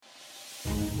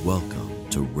Welcome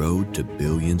to Road to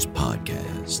Billions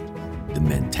podcast, the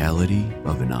mentality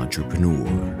of an entrepreneur.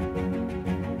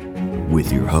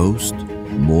 With your host,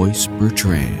 Moise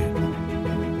Bertrand.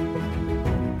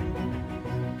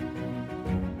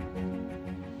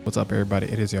 What's up, everybody?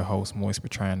 It is your host, Moise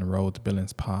Bertrand, the Road to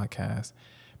Billions podcast.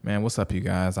 Man, what's up, you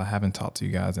guys? I haven't talked to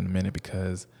you guys in a minute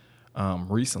because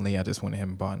recently I just went ahead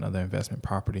and bought another investment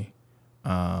property.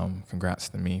 Congrats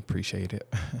to me. Appreciate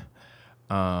it.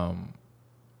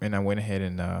 And I went ahead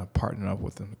and partnered up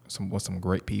with some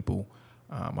great people.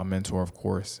 My mentor, of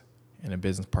course, and a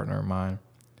business partner of mine.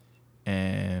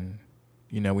 And,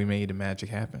 we made the magic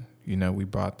happen. We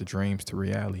brought the dreams to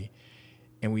reality.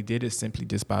 And we did it simply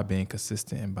just by being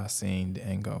consistent and by seeing the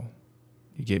end goal.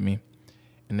 You get me?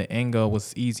 And the end goal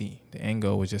was easy. The end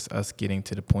goal was just us getting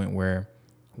to the point where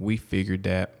we figured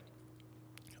that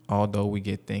although we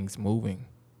get things moving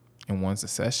in one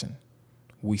succession,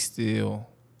 we still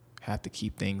have to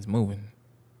keep things moving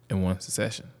in one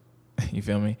succession. You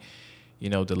feel me?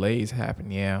 Delays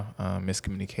happen, yeah.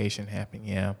 Miscommunication happened,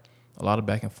 yeah. A lot of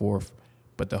back and forth.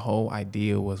 But the whole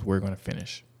idea was we're going to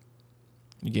finish.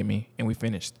 You get me? And we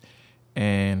finished.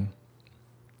 And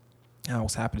I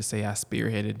was happy to say I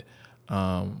spearheaded,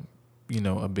 a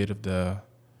bit of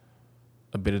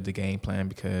the game plan,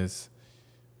 because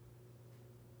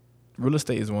real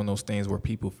estate is one of those things where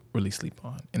people really sleep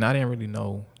on. And I didn't really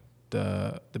know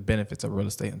the benefits of real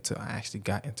estate until I actually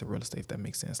got into real estate, if that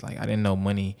makes sense. Like, I didn't know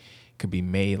money could be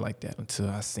made like that until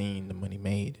I seen the money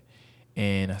made.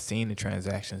 And I seen the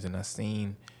transactions, and I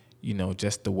seen,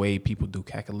 just the way people do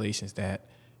calculations that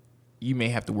you may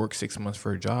have to work 6 months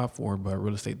for a job for, but a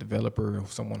real estate developer or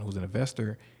someone who's an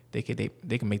investor, they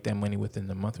can make that money within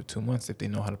a month or 2 months if they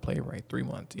know how to play it right. 3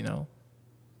 months,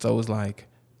 So it was like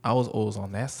I was always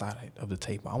on that side of the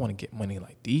table. I want to get money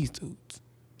like these dudes.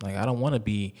 Like, I don't want to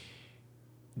be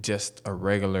just a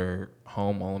regular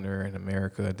homeowner in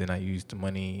America. Then I use the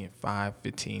money in 5,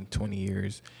 15, 20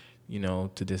 years,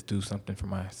 to just do something for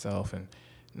myself. And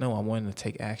no, I wanted to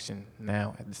take action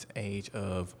now at this age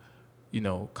of,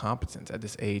 competence, at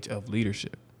this age of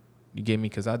leadership. You get me?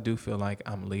 Because I do feel like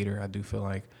I'm a leader. I do feel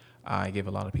like I give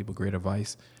a lot of people great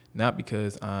advice, not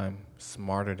because I'm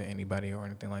smarter than anybody or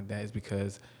anything like that. It's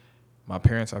because my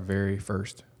parents are very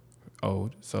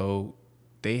old. So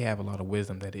they have a lot of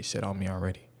wisdom that they shed on me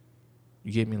already.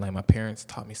 You get me? Like, my parents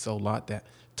taught me so much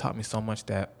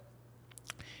that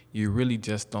you really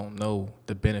just don't know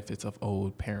the benefits of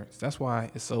old parents. That's why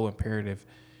it's so imperative,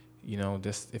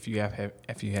 just if you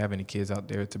have any kids out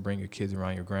there, to bring your kids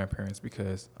around your grandparents,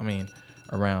 because around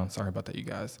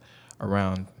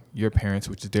your parents,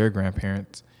 which is their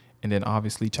grandparents, and then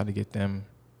obviously try to get them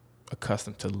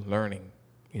accustomed to learning,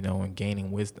 and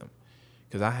gaining wisdom.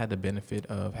 Because I had the benefit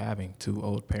of having 2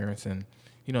 old parents, and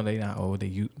they're not old,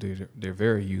 they're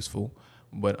very useful,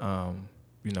 but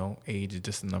age is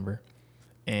just a number.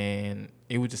 And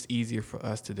it was just easier for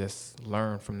us to just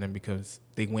learn from them because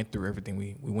they went through everything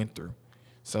we went through.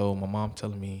 So my mom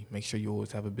telling me, make sure you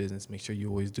always have a business, make sure you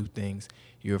always do things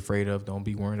you're afraid of. Don't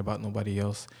be worrying about nobody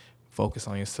else. Focus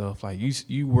on yourself. Like,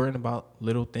 you worrying about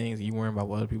little things, you worrying about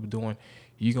what other people doing,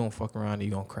 you gonna fuck around and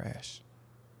you gonna crash.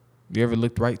 You ever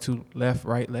looked right, left,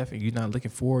 and you're not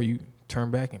looking forward, you turn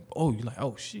back and you're like,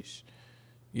 oh shit.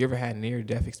 You ever had near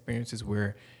death experiences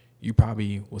where you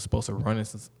probably was supposed to run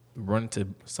into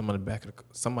some of the back of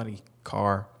somebody's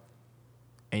car,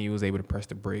 and you was able to press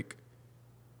the brake,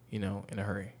 in a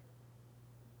hurry.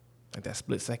 Like that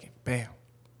split second, bam.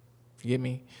 You get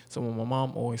me? So when my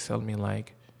mom always telling me,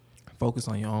 like, focus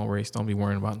on your own race, don't be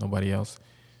worrying about nobody else,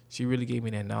 she really gave me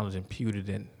that knowledge, imputed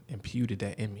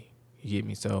that in me. You get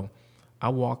me? So I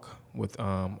walk with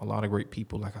a lot of great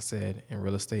people, like I said, in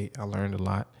real estate. I learned a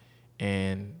lot,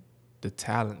 and the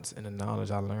talents and the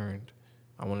knowledge I learned,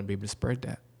 I want to be able to spread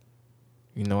that.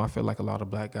 I feel like a lot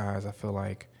of black guys, I feel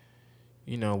like,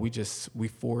 we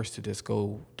forced to just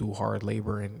go do hard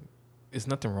labor, and there's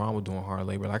nothing wrong with doing hard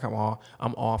labor. Like, I'm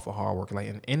all for hard work. Like,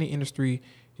 in any industry,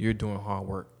 you're doing hard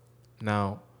work.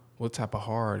 Now, what type of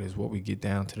hard is what we get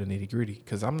down to the nitty gritty?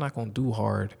 Because I'm not going to do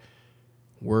hard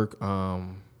work,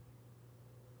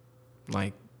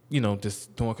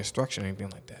 just doing construction or anything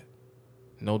like that.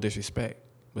 No disrespect.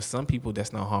 But some people,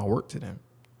 that's not hard work to them.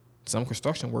 Some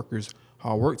construction workers,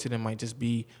 hard work to them might just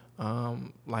be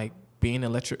like being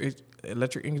an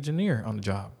electric engineer on the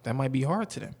job. That might be hard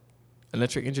to them.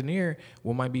 Electric engineer,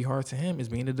 what might be hard to him is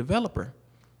being a developer.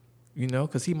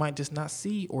 Because he might just not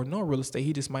see or know real estate.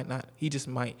 He just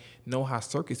might know how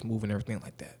circuits move and everything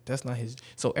like that. That's not his.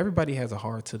 So everybody has a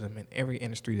hard to them. In every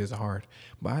industry, there's a hard.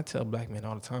 But I tell black men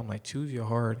all the time, like, choose your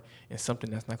hard and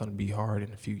something that's not going to be hard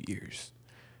in a few years.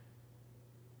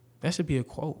 That should be a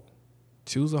quote.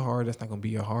 Choose a hard that's not going to be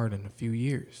your hard in a few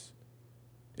years.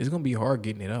 It's going to be hard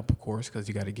getting it up, of course, because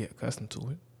you got to get accustomed to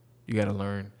it. You got to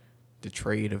learn the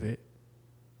trade of it.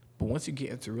 But once you get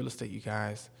into real estate, you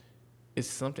guys, it's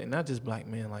something, not just black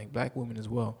men, like black women as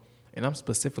well. And I'm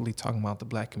specifically talking about the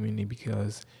black community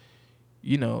because,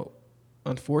 you know,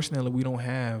 unfortunately, we don't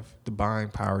have the buying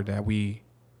power that we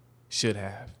should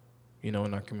have, you know,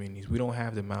 in our communities. We don't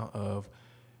have the amount of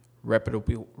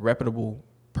reputable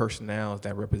personnel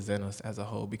that represent us as a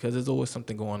whole, because there's always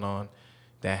something going on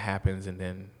that happens and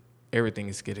then everything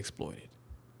is get exploited.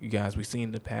 You guys, we've seen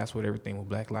in the past with everything with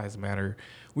Black Lives Matter.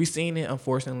 We've seen it,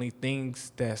 unfortunately,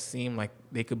 things that seem like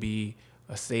they could be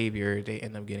a savior, they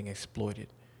end up getting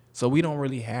exploited. So we don't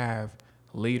really have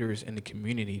leaders in the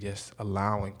community that's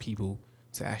allowing people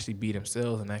to actually be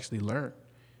themselves and actually learn.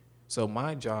 So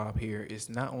my job here is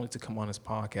not only to come on this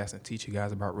podcast and teach you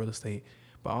guys about real estate,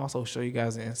 but also show you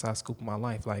guys the inside scoop of my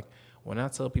life. Like, when I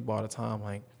tell people all the time,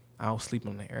 like, I was sleeping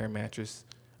on the air mattress,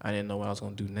 I didn't know what I was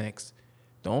going to do next.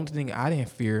 The only thing I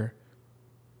feared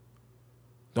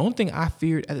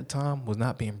at the time was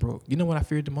not being broke. You know what I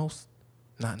feared the most?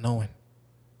 Not knowing.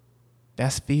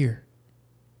 That's fear.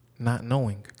 Not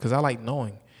knowing. Because I like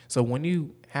knowing. So when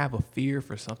you have a fear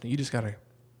for something, you just got to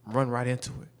run right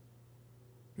into it.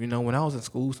 You know, when I was in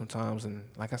school sometimes, and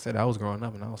like I said, I was growing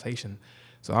up and I was Haitian,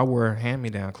 so I wore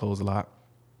hand-me-down clothes a lot.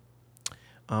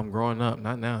 Growing up,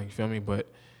 not now, you feel me? But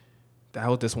that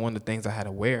was just one of the things I had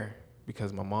to wear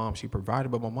because my mom, she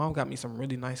provided. But my mom got me some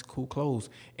really nice, cool clothes.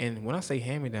 And when I say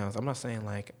hand-me-downs, I'm not saying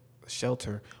like a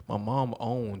shelter. My mom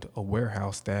owned a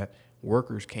warehouse that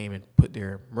workers came and put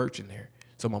their merch in there.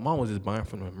 So my mom was just buying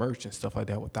from the merch and stuff like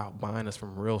that without buying us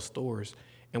from real stores.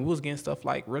 And we was getting stuff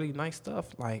like really nice stuff,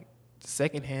 like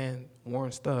secondhand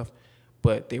worn stuff,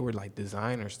 but they were like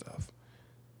designer stuff.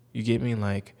 You get me?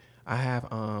 Like, I have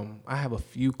a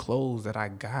few clothes that I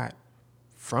got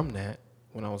from that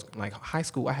when I was like high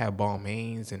school. I had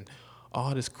Balmains and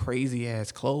all this crazy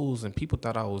ass clothes, and people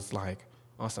thought I was like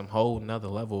on some whole nother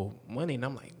level of money, and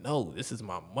I'm like, no, this is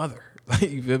my mother. Like,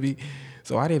 you feel me?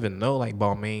 So I didn't even know like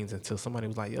Balmains until somebody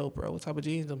was like, yo, bro, what type of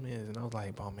jeans them is? And I was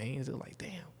like, Balmains? It was like,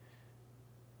 damn.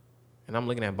 And I'm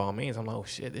looking at Balmains, I'm like, oh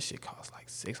shit, this shit costs like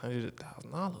 $600 to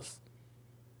 $1,000.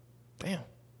 Damn.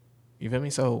 You feel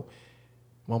me? So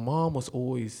my mom was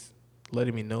always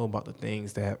letting me know about the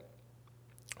things that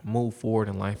move forward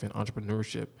in life and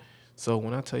entrepreneurship. So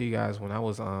when I tell you guys, when I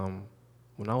was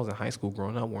in high school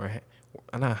growing up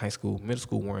middle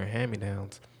school wearing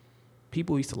hand-me-downs,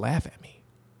 people used to laugh at me.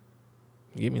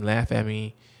 You get me? Laugh at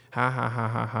me. Ha, ha, ha,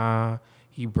 ha, ha.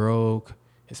 He broke.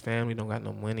 His family don't got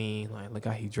no money. Like, look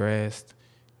how he dressed.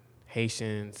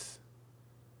 Haitians.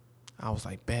 I was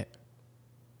like, bet.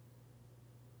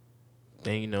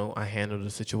 Then, you know, I handled the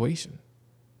situation.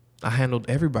 I handled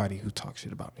everybody who talked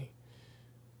shit about me.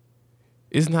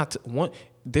 There's not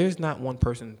one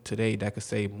person today that could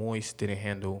say Moise didn't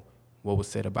handle what was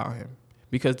said about him.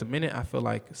 Because the minute I feel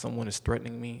like someone is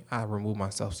threatening me, I remove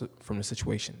myself from the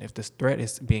situation. If the threat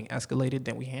is being escalated,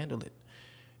 then we handle it.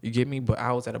 You get me? But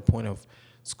I was at a point of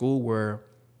school where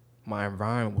my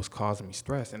environment was causing me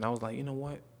stress. And I was like, you know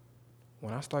what?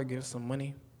 When I start getting some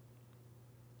money,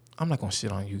 I'm not going to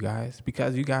shit on you guys,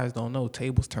 because you guys don't know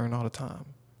tables turn all the time.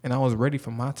 And I was ready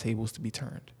for my tables to be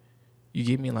turned. You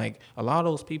get me? Like, a lot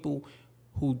of those people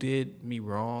who did me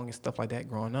wrong and stuff like that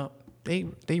growing up,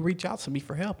 they reach out to me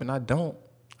for help, and I don't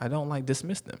like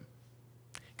dismiss them,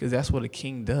 because that's what a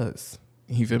king does.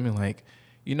 You feel me? Like,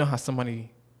 you know how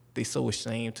somebody, they so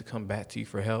ashamed to come back to you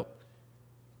for help,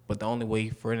 but the only way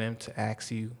for them to ask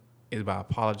you is by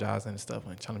apologizing and stuff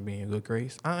and trying to be in good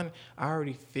grace. I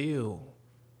already feel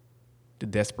the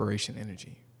desperation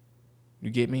energy. You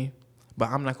get me? But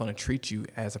I'm not going to treat you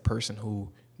as a person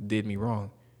who did me wrong.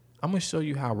 I'm going to show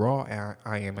you how raw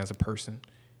I am as a person,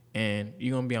 and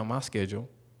you're going to be on my schedule,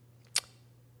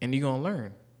 and you're going to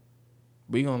learn.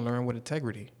 But you're going to learn with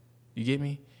integrity. You get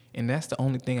me? And that's the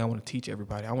only thing I want to teach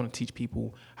everybody. I want to teach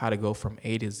people how to go from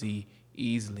A to Z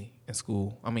easily in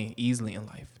school. Easily in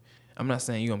life. I'm not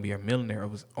saying you're going to be a millionaire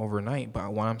overnight,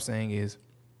 but what I'm saying is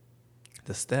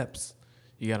the steps.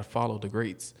 You got to follow the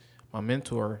greats. My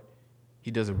mentor, he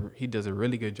does a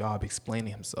really good job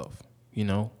explaining himself. You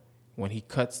know, when he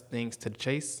cuts things to the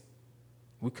chase,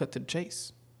 we cut to the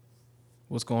chase.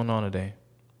 What's going on today?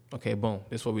 Okay, boom,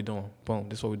 this is what we're doing. Boom,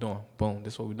 this is what we're doing. Boom,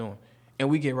 this is what we're doing. And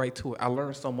we get right to it. I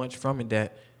learned so much from it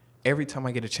that every time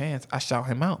I get a chance, I shout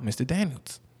him out, Mr.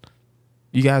 Daniels.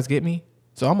 You guys get me?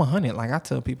 So I'm 100. Like, I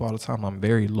tell people all the time, I'm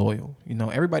very loyal. You know,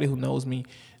 everybody who knows me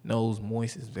knows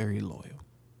Moise is very loyal.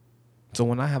 So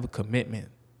when I have a commitment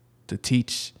to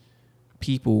teach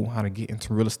people how to get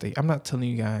into real estate. I'm not telling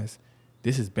you guys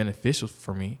this is beneficial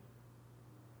for me.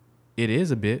 It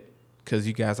is a bit, because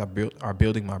you guys are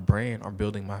building my brand or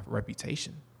building my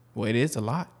reputation. Well, it is a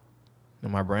lot,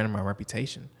 my brand and my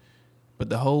reputation. But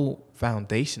the whole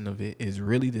foundation of it is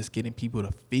really just getting people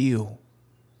to feel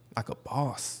like a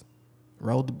boss.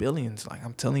 Roll the billions. Like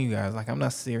I'm telling you guys, like I'm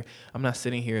not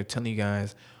sitting here telling you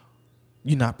guys,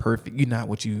 you're not perfect. You're not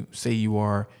what you say you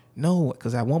are. No,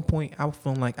 because at one point I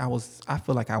feel like I was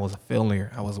a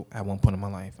failure. I was at one point in my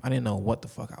life. I didn't know what the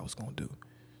fuck I was gonna do.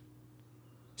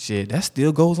 Shit, that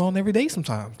still goes on every day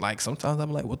sometimes. Like sometimes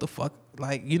I'm like, what the fuck?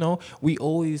 Like,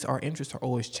 our interests are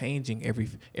always changing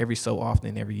every so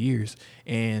often, every years.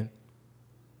 And,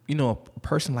 a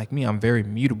person like me, I'm very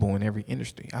mutable in every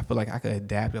industry. I feel like I could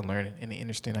adapt and learn in any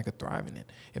industry and I could thrive in it.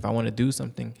 If I want to do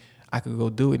something, I could go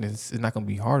do it, and it's not going to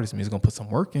be hard as me. It's going to put some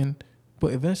work in,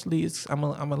 but eventually I'm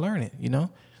going to learn it,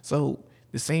 So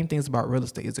the same things about real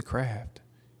estate. It's a craft.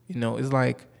 It's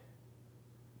like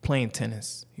playing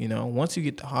tennis. Once you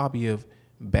get the hobby of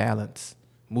balance,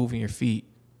 moving your feet,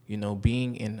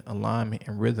 being in alignment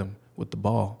and rhythm with the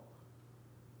ball,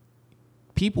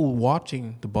 people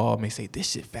watching the ball may say,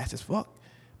 this shit fast as fuck.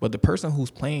 But the person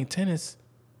who's playing tennis,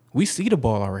 we see the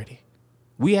ball already.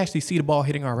 We actually see the ball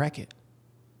hitting our racket.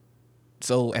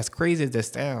 So as crazy as that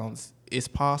sounds, it's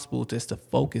possible just to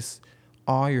focus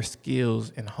all your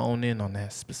skills and hone in on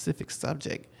that specific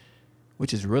subject,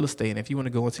 which is real estate. And if you want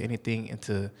to go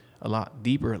into a lot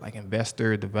deeper, like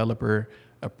investor, developer,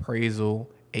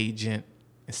 appraisal, agent,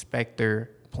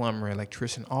 inspector, plumber,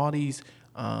 electrician, all these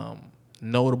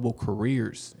notable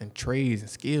careers and trades and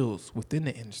skills within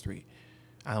the industry,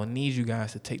 I need you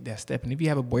guys to take that step. And if you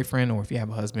have a boyfriend or if you have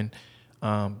a husband,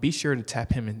 be sure to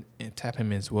tap him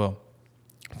in as well.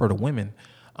 For the women,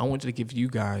 I want to give you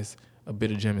guys a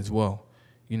bit of gem as well.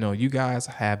 You guys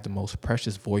have the most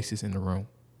precious voices in the room.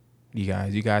 You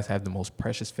guys have the most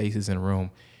precious faces in the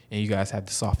room, and you guys have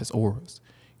the softest auras.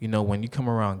 When you come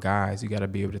around guys, you got to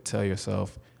be able to tell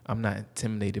yourself, I'm not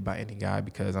intimidated by any guy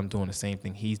because I'm doing the same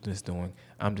thing he's just doing.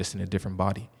 I'm just in a different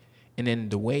body. And then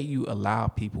the way you allow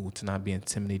people to not be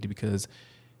intimidated, because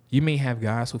you may have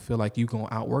guys who feel like you're going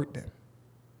to outwork them,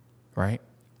 right?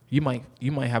 You might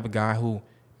have a guy who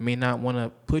may not want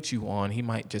to put you on. He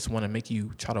might just want to make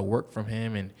you try to work from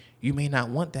him, and you may not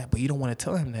want that, but you don't want to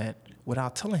tell him that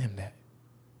without telling him that.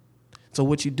 So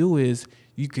what you do is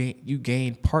you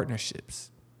gain partnerships.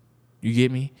 You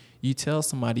get me? You tell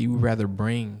somebody you would rather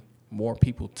bring more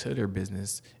people to their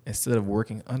business instead of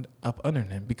working up under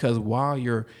them, because while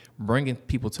you're bringing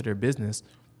people to their business,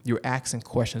 you're asking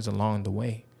questions along the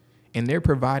way, and they're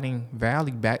providing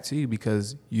value back to you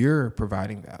because you're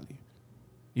providing value.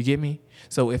 You get me?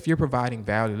 So if you're providing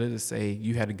value, let's just say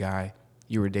you had a guy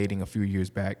you were dating a few years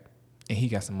back and he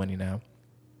got some money now,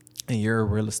 and you're a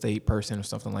real estate person or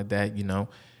something like that,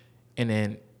 and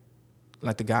then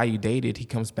like the guy you dated, he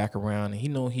comes back around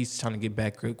and he's trying to get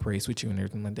back good grades with you and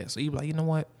everything like that. So you're like, you know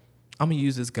what? I'm going to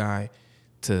use this guy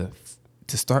to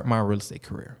start my real estate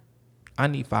career. I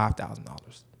need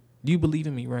 $5,000. Do you believe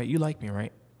in me, right? You like me,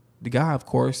 right? The guy, of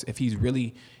course, if he's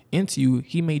really into you,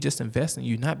 he may just invest in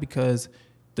you, not because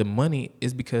the money,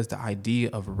 is because the idea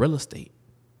of real estate.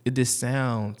 It just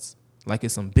sounds like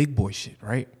it's some big boy shit,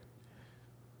 right?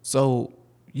 So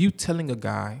you telling a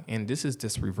guy, and this is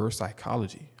just reverse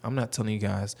psychology. I'm not telling you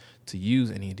guys to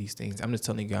use any of these things. I'm just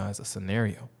telling you guys a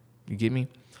scenario. You get me?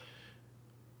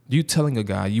 You telling a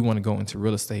guy you want to go into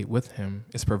real estate with him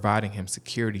is providing him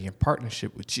security and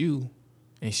partnership with you,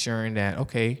 ensuring that,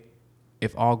 okay,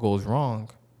 if all goes wrong,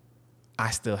 I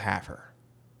still have her.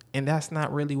 And that's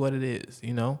not really what it is,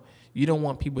 You don't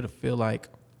want people to feel like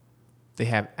they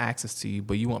have access to you,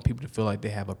 but you want people to feel like they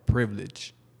have a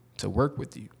privilege to work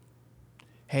with you.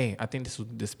 Hey, I think this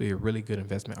would be a really good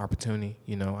investment opportunity.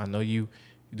 I know you're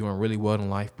doing really well in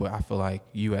life, but I feel like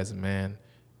you as a man,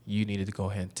 you needed to go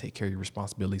ahead and take care of your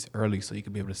responsibilities early so you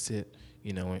could be able to sit,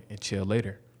 and chill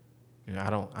later.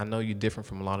 I know you're different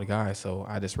from a lot of guys, so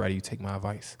I just rather you take my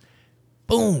advice.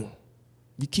 Boom.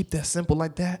 You keep that simple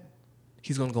like that,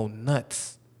 he's going to go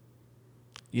nuts.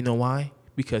 You know why?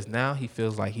 Because now he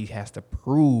feels like he has to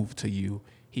prove to you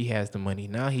he has the money.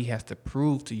 Now he has to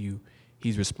prove to you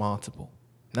he's responsible.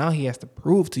 Now he has to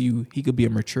prove to you he could be a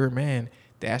mature man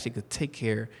that actually could take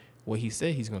care of what he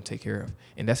said he's going to take care of.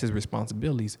 And that's his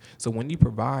responsibilities. So when you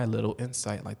provide a little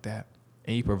insight like that,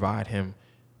 and you provide him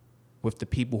with the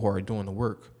people who are doing the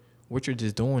work, what you're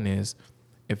just doing is,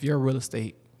 if your real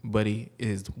estate buddy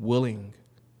is willing,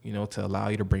 to allow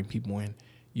you to bring people in,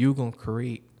 you're going to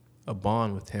create a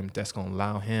bond with him that's going to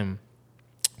allow him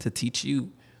to teach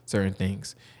you certain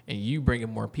things. And you bringing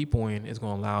more people in is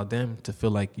going to allow them to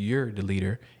feel like you're the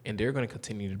leader, and they're going to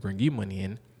continue to bring you money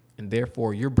in, and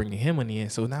therefore you're bringing him money in.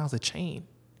 So now it's a chain.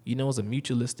 You know, it's a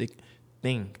mutualistic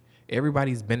thing.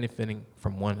 Everybody's benefiting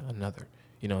from one another.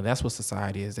 You know, that's what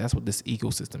society is. That's what this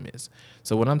ecosystem is.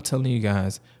 So what I'm telling you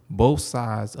guys, both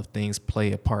sides of things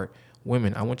play a part.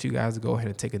 Women, I want you guys to go ahead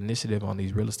and take initiative on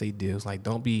these real estate deals. Like,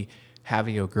 don't be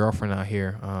having your girlfriend out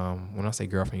here. When I say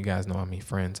girlfriend, you guys know I mean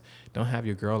friends. Don't have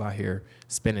your girl out here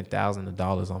spending thousands of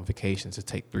dollars on vacations to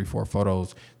take 3-4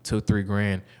 photos,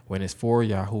 $2-3 when it's 4 of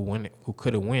y'all who went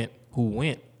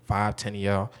 5-10 of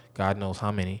y'all, God knows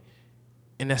how many.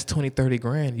 And that's 20-30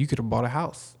 grand. You could have bought a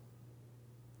house.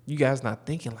 You guys not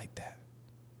thinking like that.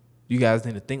 You guys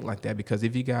need to think like that, because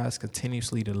if you guys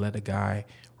continuously to let a guy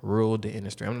rule the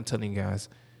industry, I'm not telling you guys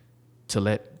to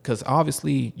because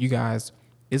obviously you guys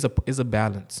is a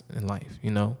balance in life,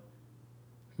 you know.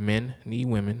 Men need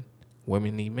women,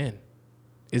 women need men.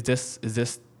 It's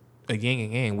just a yin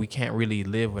and yang. We can't really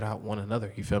live without one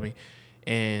another, you feel me?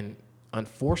 And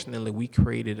unfortunately, we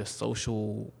created a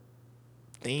social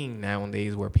thing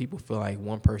nowadays where people feel like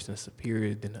one person is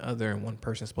superior than the other and one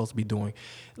person is supposed to be doing.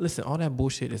 Listen, all that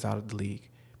bullshit is out of the league,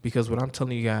 because what I'm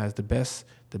telling you guys, the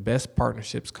best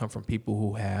partnerships come from people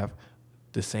who have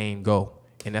the same goal,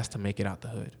 and that's to make it out the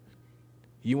hood.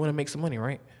 You want to make some money,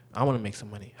 right? I want to make some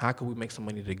money. How can we make some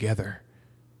money together?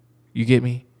 You get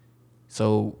me?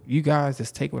 So you guys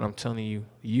just take what I'm telling you,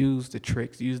 use the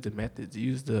tricks, use the methods,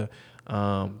 use the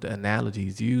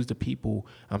analogies, use the people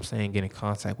I'm saying get in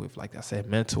contact with. Like I said,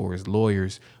 mentors,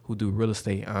 lawyers who do real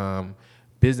estate,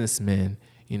 businessmen,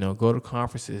 you know, go to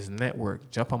conferences,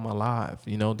 network, jump on my live,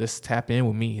 you know, just tap in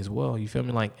with me as well. You feel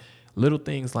me? Like little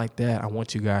things like that I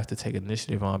want you guys to take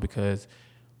initiative on, because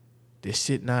this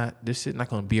shit not going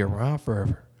to be around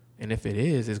forever. And if it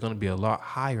is, it's going to be a lot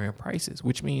higher in prices,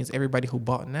 which means everybody who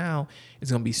bought now is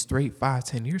going to be straight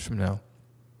 5-10 years from now.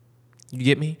 You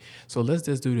get me? So let's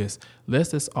just do this.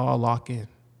 Let's just all lock in.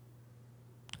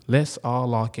 Let's all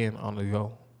lock in on the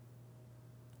go.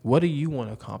 What do you want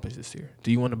to accomplish this year?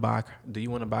 Do you want to buy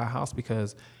a house?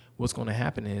 Because what's going to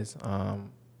happen is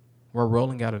we're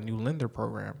rolling out a new lender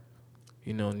program.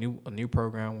 You know, a new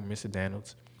program with Mr.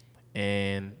 Daniels,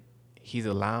 and he's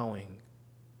allowing.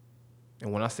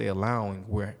 And when I say allowing,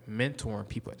 we're mentoring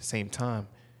people at the same time,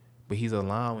 but he's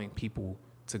allowing people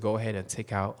to go ahead and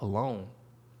take out a loan,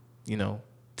 you know,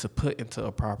 to put into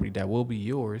a property that will be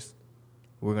yours.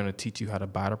 We're going to teach you how to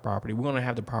buy the property. We're going to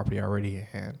have the property already in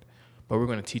hand, but we're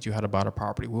going to teach you how to buy the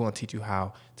property. We're going to teach you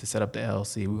how to set up the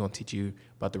LLC. We're going to teach you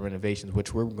about the renovations,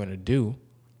 which we're going to do.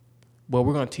 But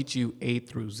we're going to teach you A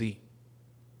through Z.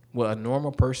 What a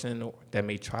normal person that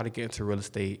may try to get into real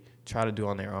estate, try to do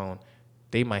on their own,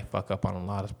 they might fuck up on a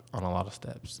lot of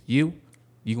steps. You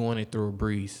going in through a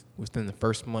breeze. Within the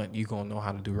first month, you gonna know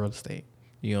how to do real estate.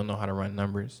 You gonna know how to run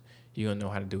numbers. You gonna know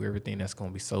how to do everything that's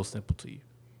gonna be so simple to you.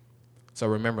 So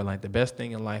remember, like, the best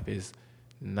thing in life is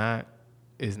not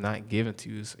given to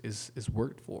you, is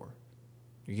worked for.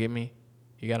 You get me?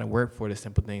 You gotta work for the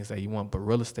simple things that you want. But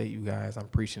real estate, you guys, I'm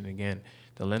preaching again.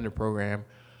 The lender program,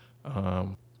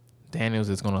 Daniels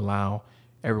is gonna allow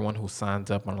everyone who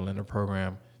signs up on a lender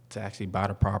program to actually buy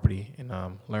the property and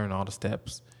learn all the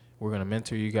steps. We're going to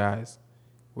mentor you guys.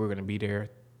 We're going to be there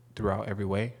throughout every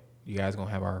way. You guys going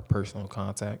to have our personal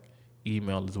contact,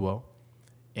 email as well.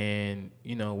 And,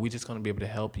 you know, we're just going to be able to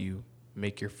help you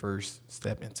make your first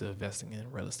step into investing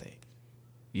in real estate.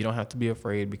 You don't have to be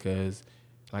afraid, because,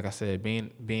 like I said,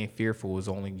 being fearful is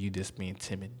only you just being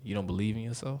timid. You don't believe in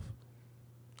yourself.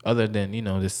 Other than, you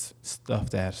know, this stuff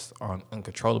that's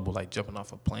uncontrollable, like jumping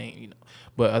off a plane, you know.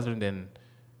 But other than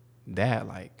that,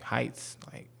 like heights,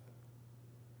 like,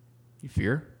 you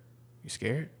fear, you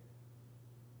scared,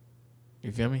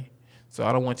 you feel me? So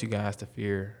I don't want you guys to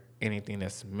fear anything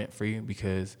that's meant for you,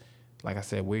 because like I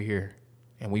said, we're here,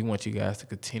 and we want you guys to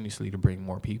continuously to bring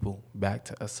more people back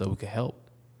to us so we can help.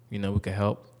 You know, we can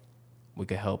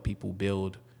help people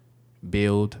build,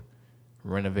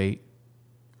 renovate,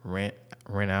 rent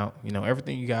out, you know,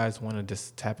 everything you guys want to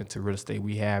just tap into real estate.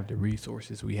 We have the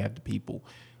resources, we have the people,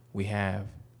 we have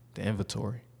the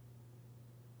inventory,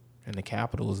 and the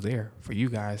capital is there for you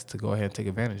guys to go ahead and take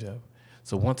advantage of.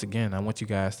 So once again, I want you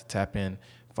guys to tap in.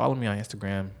 Follow me on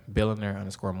Instagram,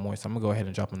 billionaire_moist. I'm gonna go ahead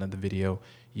and drop another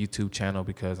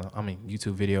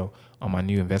YouTube video on my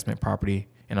new investment property,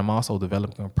 and I'm also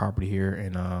developing a property here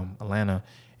in Atlanta.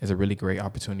 It's a really great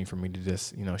opportunity for me to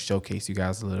just, you know, showcase you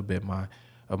guys a little bit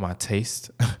of my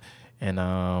taste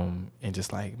and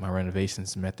just like my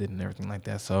renovations method and everything like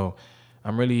that. So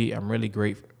I'm really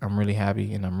great. I'm really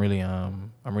happy, and I'm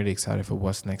really excited for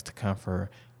what's next to come for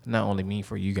not only me,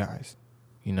 for you guys.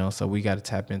 you know, so we got to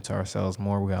tap into ourselves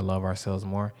more. We got to love ourselves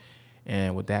more.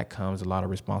 And with that comes a lot of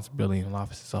responsibility and a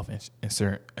lot of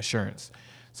self-assurance.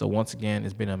 So once again,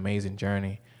 it's been an amazing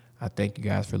journey. I thank you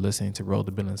guys for listening to Road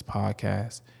to Billions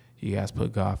podcast. You guys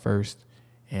put God first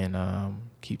and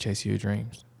keep chasing your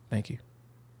dreams. Thank you.